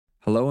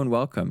Hello and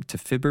welcome to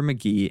Fibber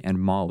McGee and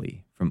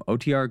Molly from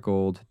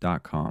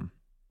OTRGold.com.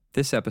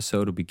 This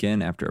episode will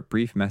begin after a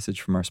brief message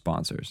from our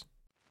sponsors.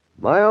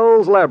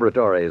 Miles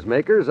Laboratories,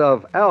 makers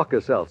of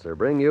Alka-Seltzer,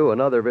 bring you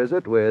another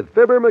visit with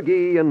Fibber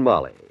McGee and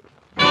Molly.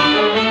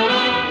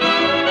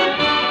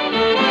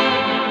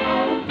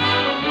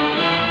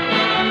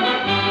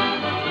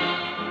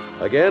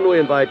 Again, we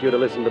invite you to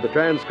listen to the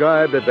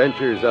transcribed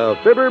adventures of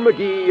Fibber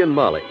McGee and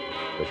Molly.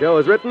 The show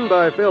is written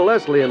by Phil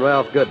Leslie and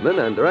Ralph Goodman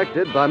and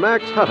directed by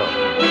Max Hutto.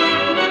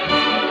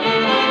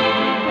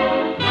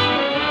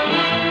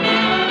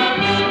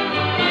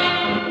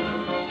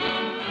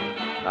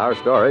 Our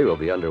story will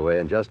be underway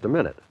in just a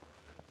minute.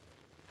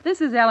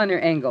 This is Eleanor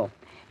Engel.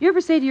 You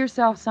ever say to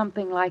yourself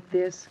something like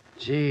this?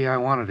 Gee, I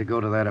wanted to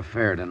go to that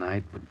affair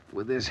tonight, but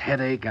with this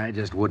headache, I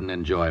just wouldn't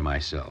enjoy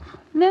myself.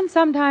 And then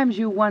sometimes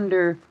you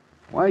wonder,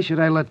 Why should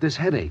I let this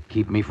headache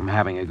keep me from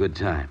having a good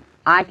time?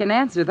 I can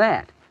answer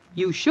that.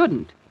 You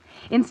shouldn't.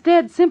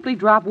 Instead, simply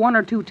drop 1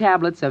 or 2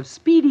 tablets of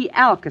Speedy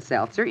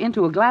Alka-Seltzer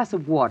into a glass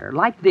of water,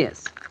 like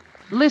this.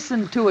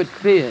 Listen to it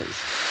fizz.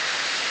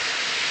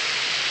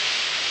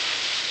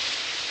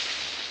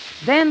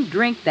 Then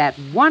drink that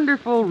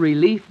wonderful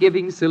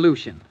relief-giving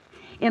solution.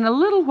 In a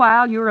little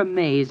while, you're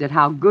amazed at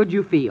how good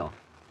you feel.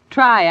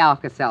 Try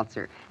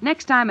Alka-Seltzer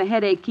next time a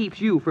headache keeps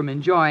you from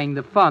enjoying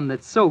the fun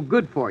that's so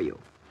good for you.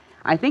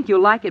 I think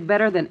you'll like it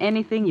better than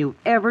anything you've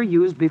ever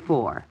used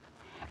before.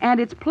 And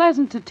it's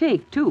pleasant to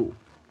take, too.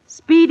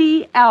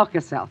 Speedy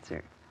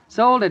Alka-Seltzer.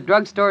 Sold at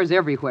drugstores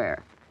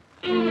everywhere.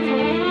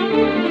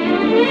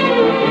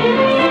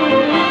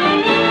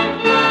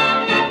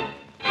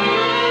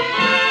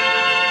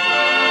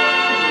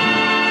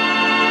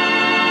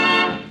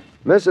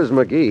 Mrs.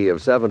 McGee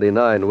of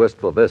 79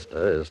 Wistful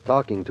Vista is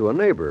talking to a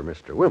neighbor,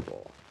 Mr.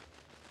 Wimple.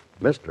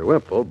 Mr.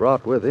 Wimple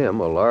brought with him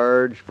a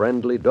large,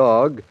 friendly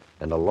dog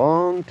and a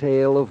long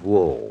tail of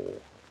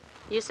wool.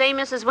 You say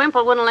Mrs.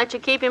 Wimple wouldn't let you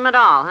keep him at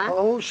all, huh?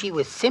 Oh, she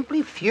was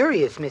simply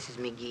furious, Mrs.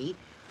 McGee.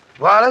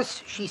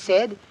 Wallace, she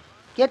said,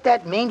 get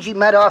that mangy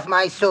mud off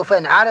my sofa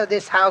and out of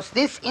this house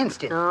this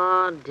instant.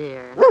 Oh,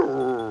 dear.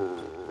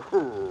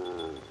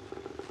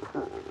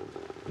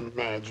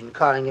 Imagine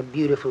calling a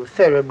beautiful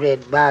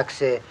thoroughbred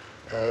box a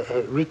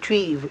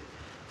retrieve,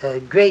 a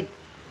great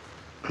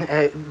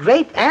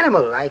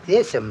animal like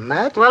this, a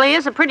mutt. Well, he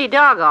is a pretty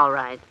dog, all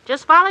right.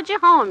 Just followed you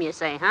home, you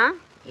say, huh?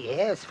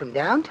 Yes, from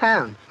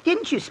downtown.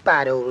 Didn't you,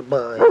 Spot, old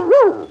boy?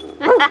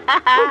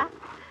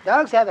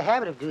 Dogs have a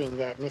habit of doing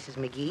that, Mrs.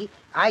 McGee.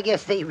 I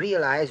guess they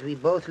realize we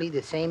both lead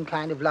the same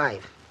kind of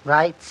life.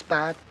 Right,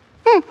 Spot?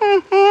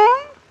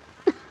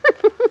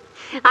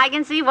 I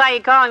can see why you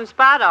call him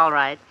Spot, all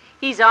right.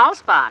 He's all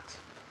spots.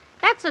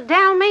 That's a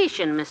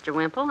Dalmatian, Mr.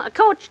 Wimple, a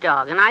coach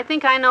dog, and I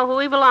think I know who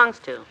he belongs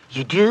to.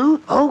 You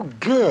do? Oh,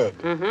 good.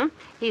 Mm-hmm.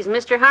 He's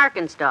Mr.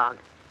 Harkins' dog.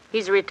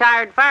 He's a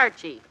retired fire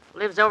chief.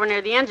 Lives over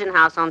near the engine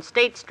house on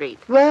State Street.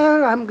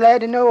 Well, I'm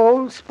glad to know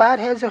old Spot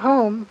has a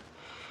home.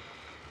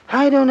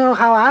 I don't know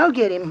how I'll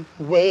get him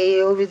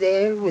way over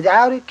there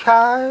without a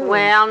car.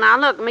 Well, now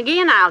look,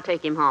 McGee and I'll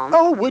take him home.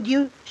 Oh, would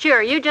you?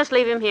 Sure, you just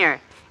leave him here.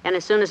 And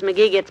as soon as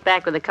McGee gets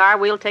back with the car,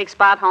 we'll take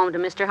Spot home to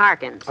Mr.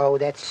 Harkins. Oh,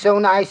 that's so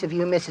nice of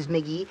you, Mrs.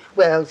 McGee.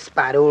 Well,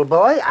 Spot, old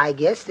boy, I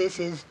guess this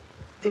is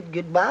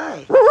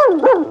goodbye.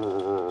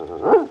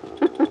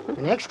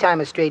 The next time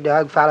a stray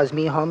dog follows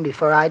me home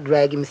before I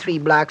drag him 3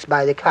 blocks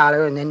by the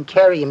collar and then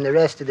carry him the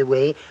rest of the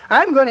way,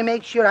 I'm going to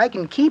make sure I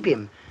can keep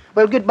him.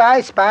 Well,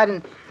 goodbye, Spot,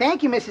 and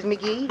thank you, Mrs.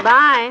 McGee.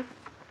 Bye.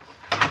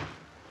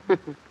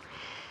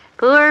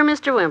 Poor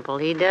Mr. Wimple,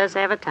 he does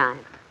have a time.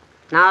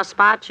 Now,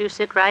 Spot, you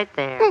sit right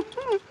there.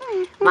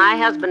 My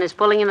husband is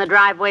pulling in the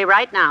driveway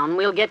right now, and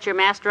we'll get your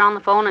master on the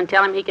phone and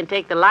tell him he can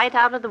take the light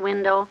out of the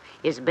window.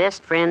 His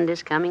best friend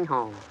is coming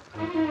home.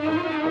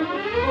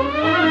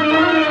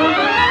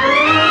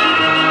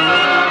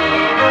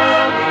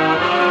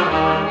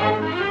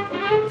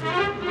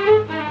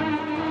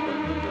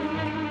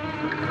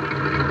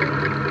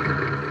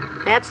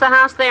 That's the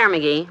house there,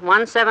 McGee.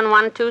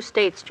 1712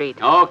 State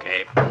Street.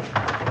 Okay.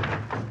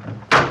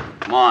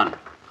 Come on.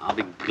 I'll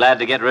be glad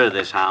to get rid of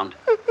this hound.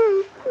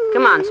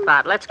 Come on,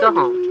 Spot. Let's go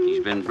home.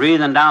 He's been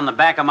breathing down the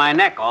back of my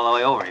neck all the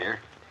way over here.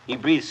 He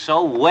breathes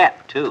so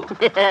wet, too.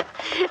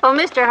 Well,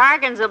 Mr.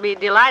 Harkins will be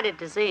delighted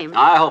to see him.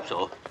 I hope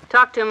so.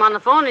 Talked to him on the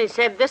phone, and he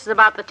said this is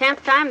about the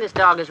 10th time this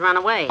dog has run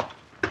away.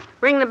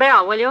 Ring the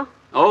bell, will you?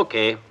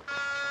 Okay.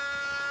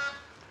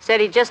 Said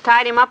he just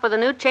tied him up with a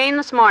new chain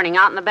this morning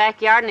out in the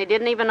backyard, and he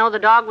didn't even know the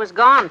dog was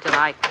gone till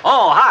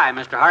Oh, hi,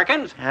 Mr.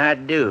 Harkins. I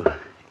do.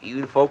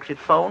 You the folks at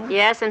phone?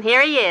 Yes, and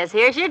here he is.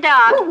 Here's your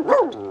dog.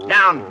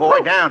 Down, boy,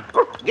 down.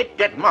 Get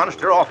that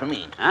monster off of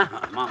me. Huh?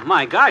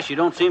 My gosh, you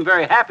don't seem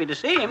very happy to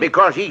see him.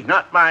 Because he's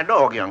not my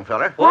dog, young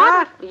feller.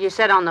 What? You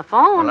said on the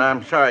phone. Well,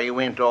 I'm sorry you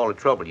went to all the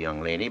trouble,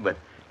 young lady, but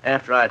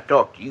after I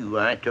talked to you,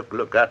 I took a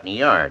look out in the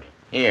yard.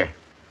 Here.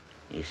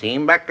 You see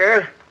him back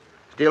there?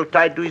 Still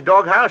tied to his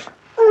doghouse?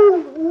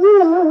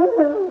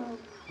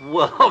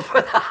 Well,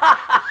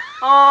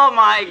 oh,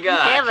 my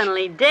gosh.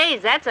 Heavenly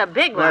days, that's a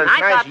big one. Well, it's I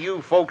nice thought... of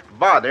you folks to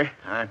bother.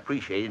 I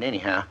appreciate it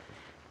anyhow.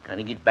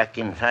 Gotta get back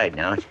inside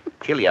now. It's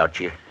Chilly out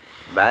here.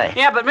 Bye.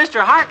 Yeah, but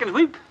Mr. Harkins,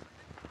 we...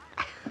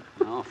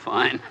 Oh,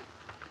 fine.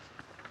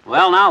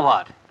 Well, now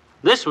what?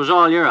 This was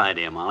all your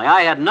idea, Molly.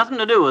 I had nothing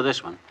to do with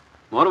this one.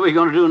 What are we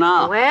going to do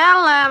now?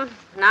 Well,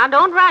 now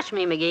don't rush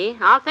me, McGee.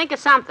 I'll think of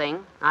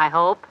something, I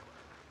hope.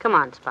 Come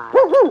on, Spot.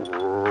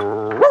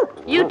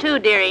 You too,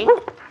 dearie.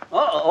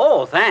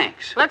 Oh,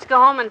 thanks. Let's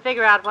go home and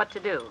figure out what to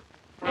do.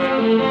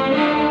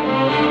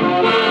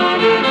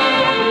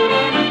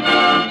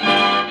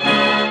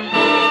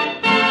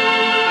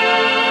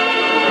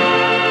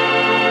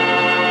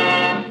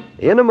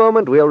 In a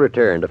moment, we'll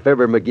return to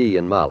Fibber McGee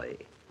and Molly.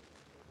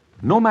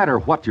 No matter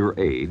what your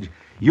age,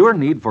 your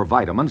need for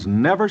vitamins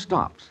never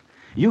stops.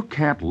 You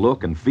can't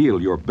look and feel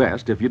your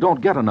best if you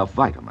don't get enough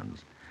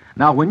vitamins.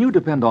 Now, when you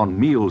depend on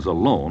meals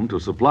alone to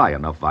supply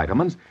enough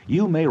vitamins,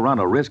 you may run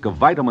a risk of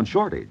vitamin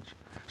shortage.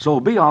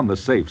 So be on the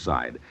safe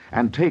side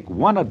and take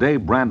One-A-Day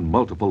brand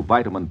multiple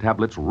vitamin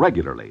tablets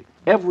regularly,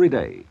 every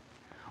day.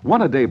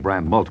 One-A-Day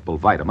brand multiple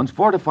vitamins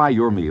fortify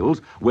your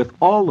meals with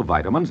all the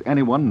vitamins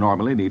anyone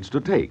normally needs to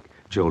take,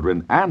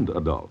 children and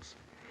adults.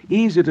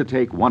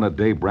 Easy-to-take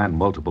One-A-Day brand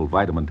multiple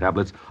vitamin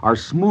tablets are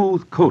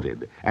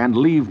smooth-coated and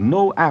leave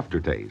no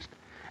aftertaste.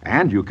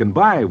 And you can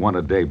buy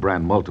One-A-Day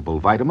brand multiple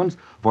vitamins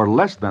for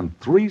less than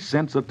 3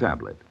 cents a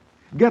tablet.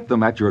 Get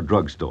them at your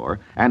drugstore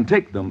and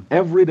take them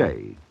every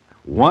day.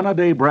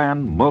 One-A-Day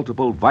brand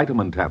multiple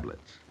vitamin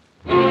tablets.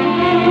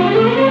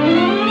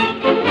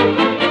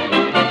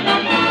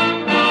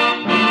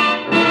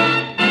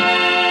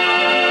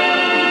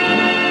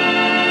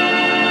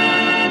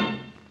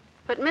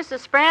 But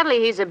Mrs. Spradley,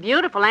 he's a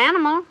beautiful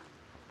animal.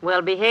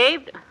 Well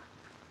behaved.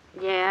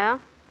 Yeah.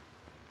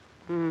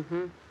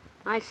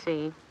 I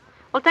see.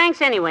 Well,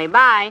 thanks anyway.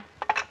 Bye.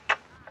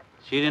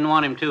 She didn't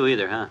want him to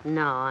either, huh?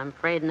 No, I'm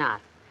afraid not.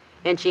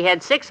 And she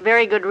had 6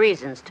 very good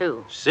reasons,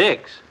 too.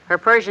 6? Her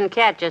Persian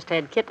cat just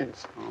had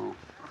kittens. Oh.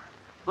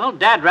 Well,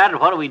 Dad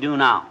Ratted, what do we do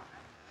now?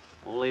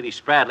 Old Lady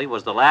Spradley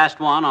was the last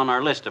one on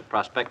our list of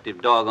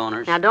prospective dog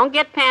owners. Now, don't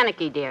get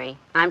panicky, dearie.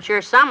 I'm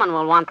sure someone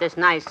will want this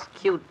nice,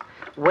 cute,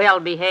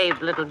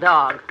 well-behaved little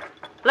dog.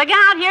 Look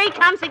out, here he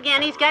comes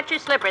again. He's got your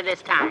slipper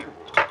this time.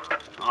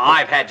 Oh,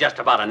 I've had just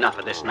about enough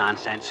of this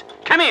nonsense.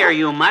 Come here,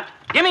 you mutt.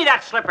 Give me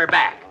that slipper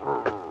back.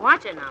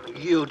 Watch it now,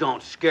 McGee. You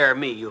don't scare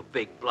me, you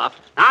big bluff.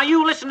 Now,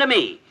 you listen to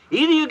me.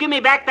 Either you give me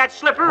back that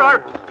slipper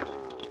or...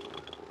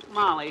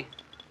 Molly,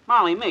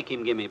 make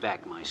him give me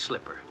back my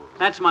slipper.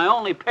 That's my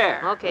only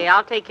pair. Okay,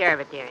 I'll take care of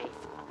it, dearie.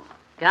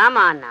 Come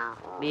on now.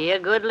 Be a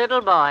good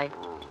little boy.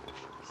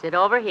 Sit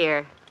over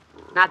here.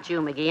 Not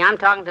you, McGee. I'm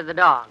talking to the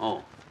dog.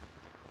 Oh.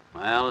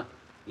 Well,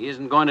 he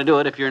isn't going to do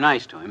it if you're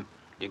nice to him.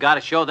 You got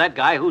to show that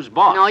guy who's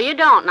boss. No, you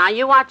don't. Now,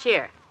 you watch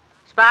here.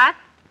 Spot,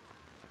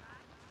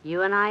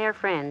 you and I are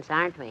friends,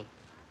 aren't we?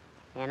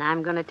 And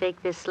I'm going to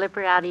take this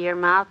slipper out of your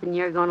mouth and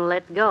you're going to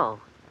let go.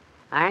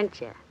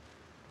 Aren't you?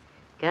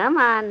 Come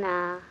on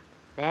now.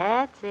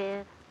 That's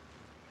it.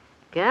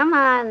 Come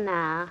on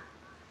now.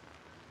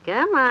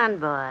 Come on,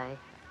 boy.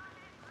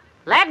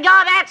 Let go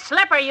of that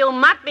slipper, you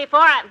mutt, before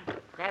I...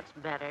 That's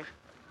better.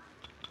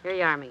 Here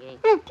you are, McGee.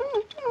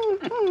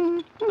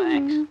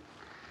 Thanks.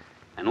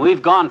 And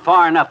we've gone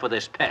far enough with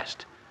this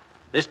pest.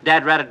 This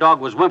dad-ratted dog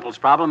was Wimple's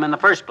problem in the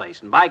first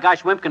place, and by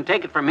gosh, Wimp can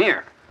take it from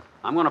here.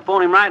 I'm going to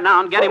phone him right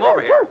now and get him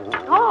over here.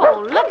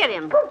 Oh, look at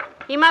him.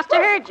 He must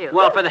have heard you.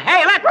 Well,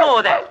 hey, let go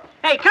of that.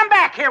 Hey, come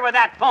back here with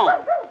that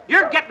phone.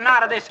 You're getting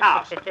out of this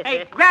house.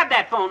 Hey, grab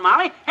that phone,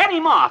 Molly. Head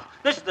him off.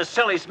 This is the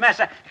silliest mess.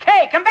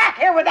 Hey, come back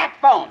here with that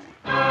phone.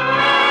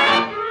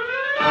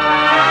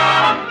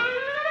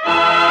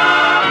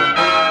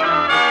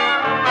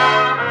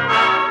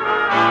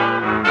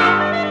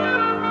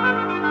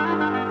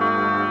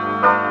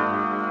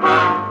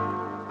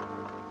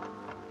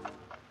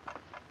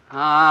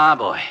 Ah,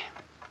 boy.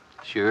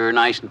 Sure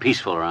nice and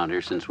peaceful around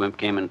here since Wimp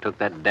came and took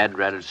that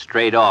dad-ratted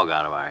stray dog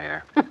out of our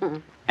hair.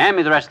 Hand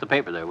me the rest of the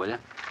paper there, will you?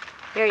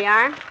 Here you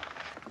are.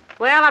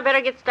 Well, I better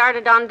get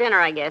started on dinner,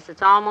 I guess.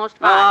 It's almost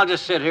 5. Well, I'll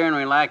just sit here and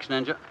relax and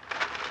enjoy.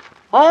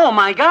 Oh,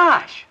 my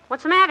gosh.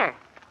 What's the matter?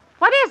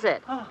 What is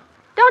it? Oh.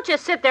 Don't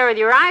just sit there with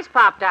your eyes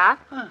popped out.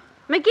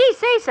 McGee,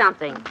 say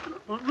something.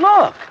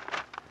 Look.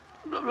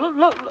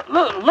 Look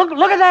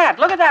at that.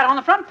 Look at that on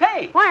the front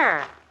page.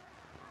 Where?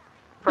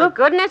 For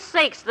goodness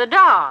sakes, the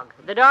dog.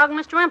 The dog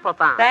Mr. Wimple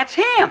found. That's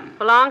him.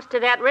 Belongs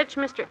to that rich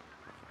Mr...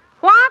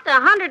 What?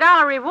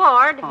 $100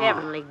 reward? Oh.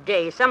 Heavenly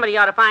days. Somebody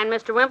ought to find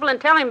Mr. Wimple and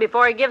tell him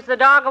before he gives the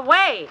dog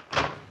away.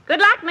 Good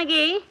luck,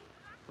 McGee.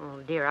 Oh,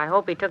 dear, I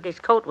hope he took his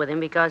coat with him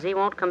because he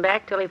won't come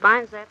back till he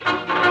finds that.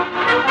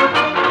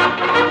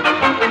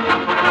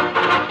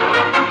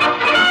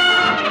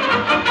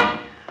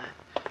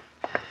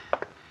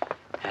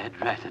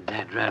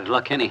 Dad-ratted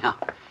luck anyhow.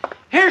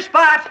 Here,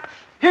 Spot.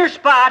 Here,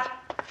 Spot.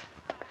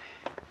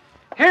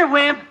 Here,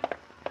 Wimp.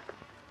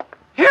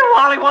 Here,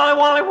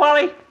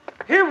 Wally.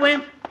 Here,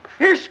 Wimp.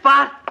 Here,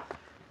 Spot.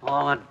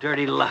 Oh,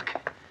 dirty luck.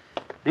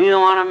 Neither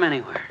one of them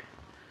anywhere.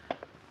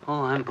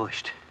 Oh, I'm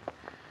bushed.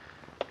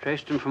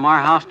 Traced them from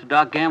our house to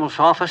Doc Gamble's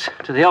office,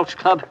 to the Elks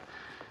Club.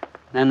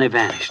 Then they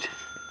vanished.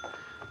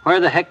 Where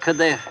the heck could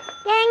they have...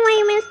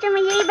 Gangway, Mr.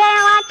 McGee.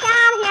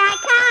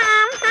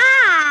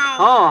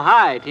 Oh,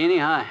 hi, Teeny.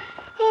 Hi.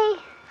 Hey,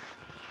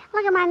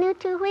 look at my new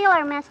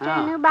two-wheeler, mister.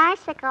 Oh. New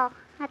bicycle.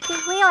 A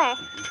two-wheeler.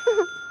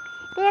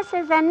 This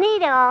is a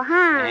neato,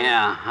 huh?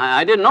 Yeah,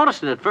 I didn't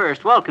notice it at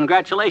first. Well,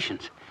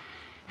 congratulations.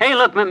 Hey,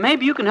 look,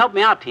 maybe you can help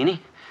me out,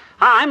 Teeny.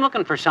 I'm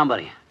looking for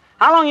somebody.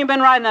 How long you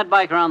been riding that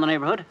bike around the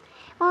neighborhood?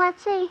 Well,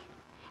 let's see.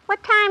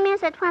 What time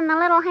is it when the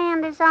little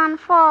hand is on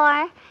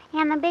 4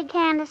 and the big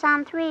hand is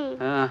on 3?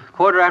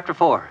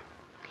 4:15.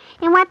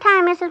 And what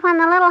time is it when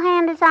the little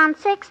hand is on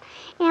 6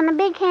 and the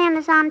big hand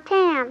is on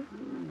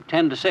 10?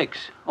 10 to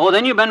 6. Oh,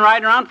 then you've been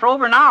riding around for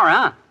over an hour,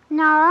 huh?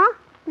 No.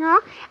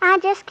 I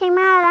just came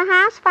out of the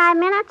house 5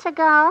 minutes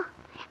ago.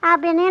 I've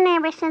been in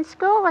ever since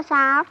school was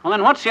out. Well,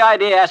 then what's the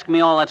idea asking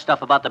me all that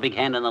stuff about the big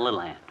hand and the little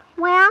hand?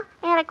 Well,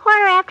 at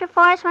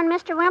 4:15 is when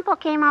Mr. Wimple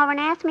came over and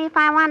asked me if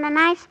I wanted a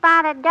nice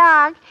spotted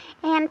dog.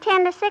 And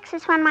 10 to 6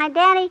 is when my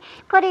daddy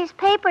put his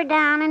paper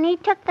down and he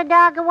took the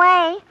dog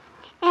away.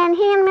 And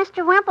he and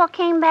Mr. Wimple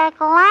came back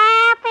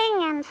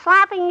laughing and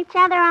slapping each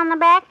other on the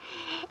back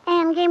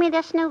and gave me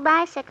this new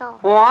bicycle.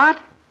 What?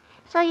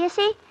 So you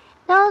see,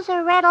 those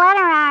are red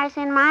letter R's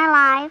in my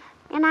life,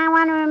 and I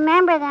want to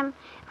remember them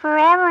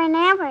forever and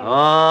ever.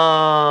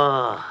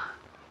 Oh.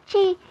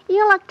 Gee,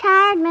 you look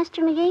tired,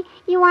 Mr. McGee.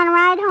 You want to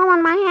ride home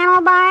on my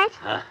handlebars?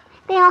 Huh?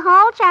 They'll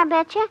hold you, I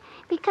bet you,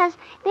 because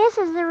this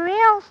is a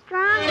real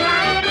strong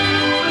bike.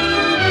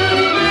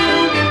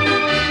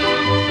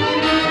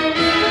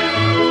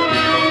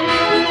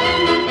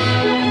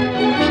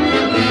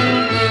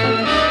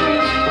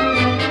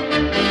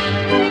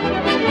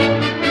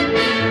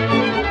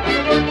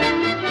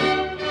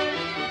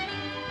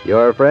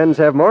 Your friends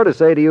have more to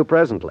say to you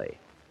presently.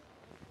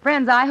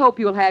 Friends, I hope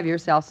you'll have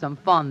yourself some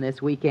fun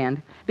this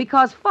weekend,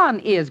 because fun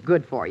is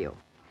good for you.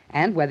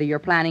 And whether you're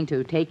planning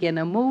to take in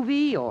a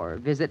movie or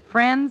visit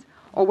friends,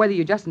 or whether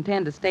you just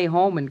intend to stay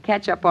home and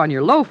catch up on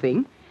your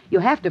loafing, you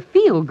have to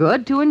feel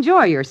good to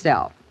enjoy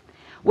yourself.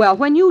 Well,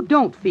 when you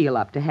don't feel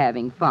up to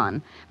having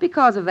fun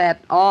because of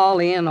that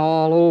all-in,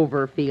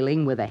 all-over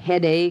feeling with a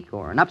headache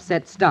or an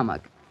upset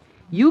stomach,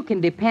 you can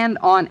depend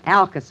on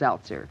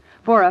Alka-Seltzer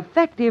for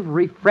effective,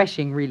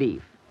 refreshing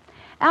relief.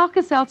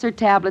 Alka-Seltzer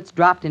tablets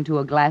dropped into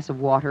a glass of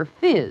water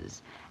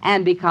fizz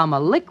and become a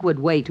liquid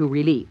way to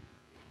relief.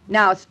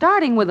 Now,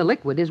 starting with a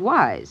liquid is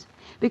wise,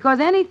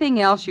 because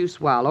anything else you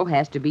swallow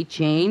has to be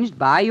changed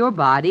by your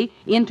body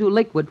into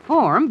liquid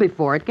form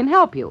before it can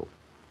help you.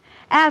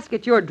 Ask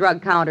at your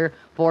drug counter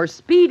for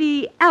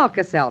Speedy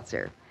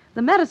Alka-Seltzer,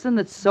 the medicine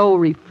that's so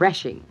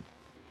refreshing.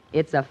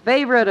 It's a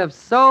favorite of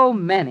so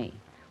many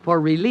for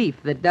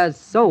relief that does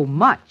so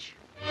much.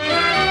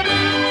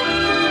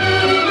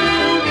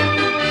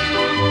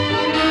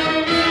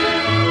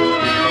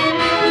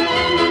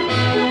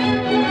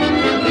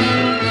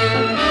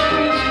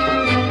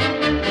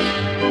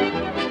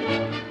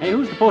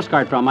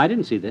 Postcard from? I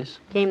didn't see this.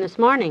 Came this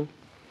morning.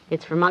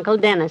 It's from Uncle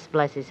Dennis,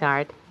 bless his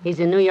heart. He's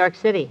in New York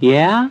City.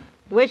 Yeah?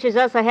 Wishes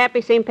us a happy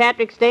St.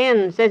 Patrick's Day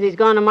and says he's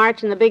going to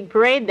march in the big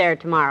parade there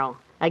tomorrow.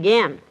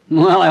 Again.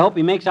 Well, I hope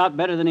he makes out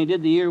better than he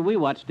did the year we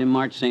watched him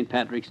march St.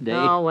 Patrick's Day.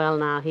 Oh, well,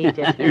 now, he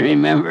just...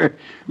 Remember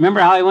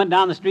how he went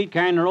down the street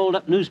carrying a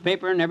rolled-up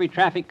newspaper, and every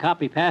traffic cop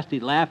he passed,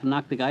 he'd laugh and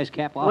knock the guy's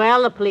cap off?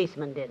 Well, the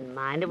policeman didn't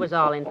mind. It was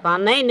all in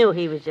fun. They knew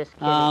he was just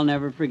kidding. I'll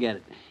never forget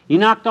it. He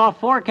knocked off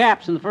 4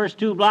 caps in the first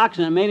 2 blocks,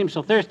 and it made him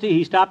so thirsty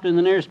he stopped in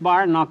the nearest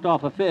bar and knocked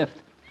off a 5th.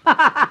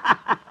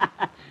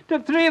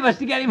 Took 3 of us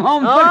to get him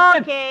home.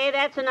 Okay,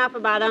 that's enough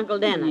about Uncle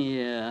Dennis.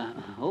 Yeah,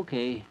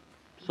 okay.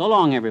 So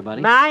long,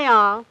 everybody. Bye,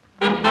 all.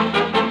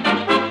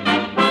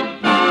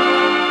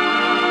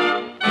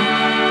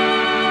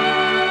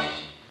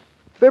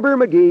 Fibber,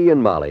 McGee,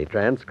 and Molly,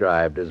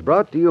 transcribed, is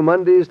brought to you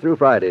Mondays through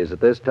Fridays at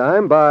this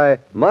time by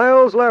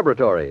Miles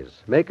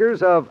Laboratories,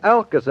 makers of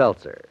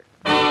Alka-Seltzer.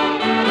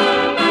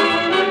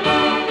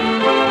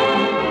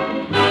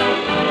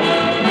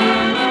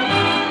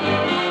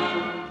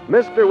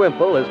 Mr.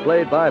 Wimple is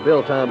played by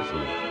Bill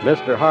Thompson.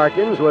 Mr.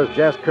 Harkins was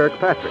Jess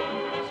Kirkpatrick.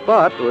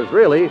 Spot was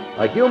really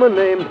a human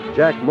named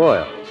Jack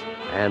Moyles.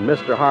 And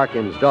Mr.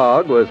 Harkins'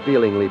 dog was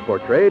feelingly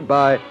portrayed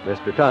by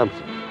Mr.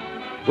 Thompson.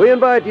 We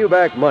invite you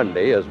back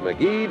Monday as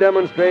McGee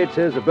demonstrates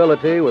his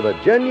ability with a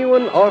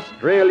genuine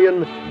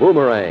Australian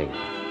boomerang.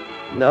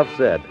 Enough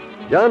said.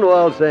 John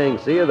Wall saying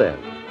see you then.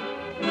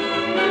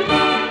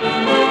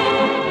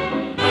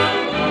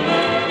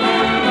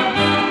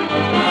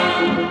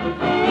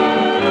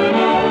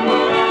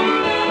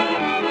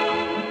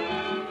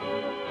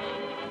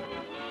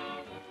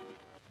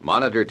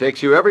 Monitor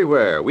takes you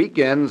everywhere,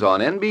 weekends on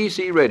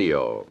NBC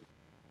Radio.